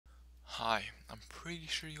Hi, I'm pretty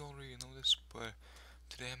sure you already know this, but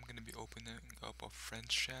today I'm going to be opening up a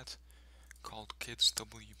friends chat called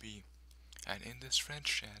KidsWB. And in this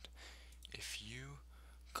friends chat, if you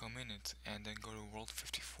come in it and then go to World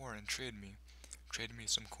 54 and trade me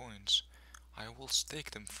some coins, I will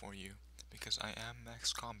stake them for you because I am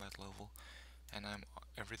max combat level and I'm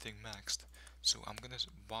everything maxed. So I'm gonna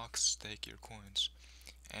box stake your coins,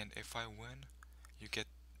 and if I win, you get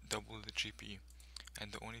double the GP.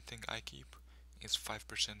 And the only thing I keep is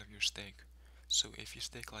 5% of your stake. So if you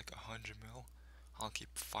stake like 100 mil, I'll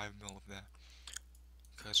keep 5 mil of that.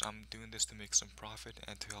 Because I'm doing this to make some profit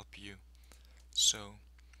and to help you. So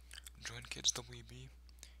join KidsWB,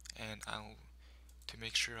 and to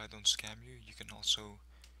make sure I don't scam you, you can also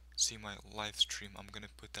see my live stream. I'm gonna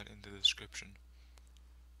put that in the description.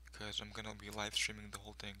 Because I'm gonna be live streaming the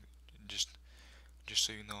whole thing. Just just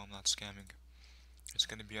so you know I'm not scamming. It's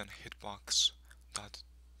gonna be on hitbox. Dot,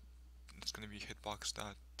 it's gonna be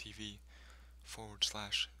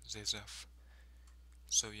hitbox.tv/Zezef.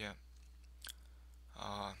 So yeah,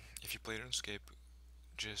 if you play RuneScape,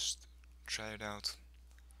 just try it out,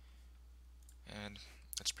 and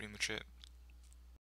that's pretty much it.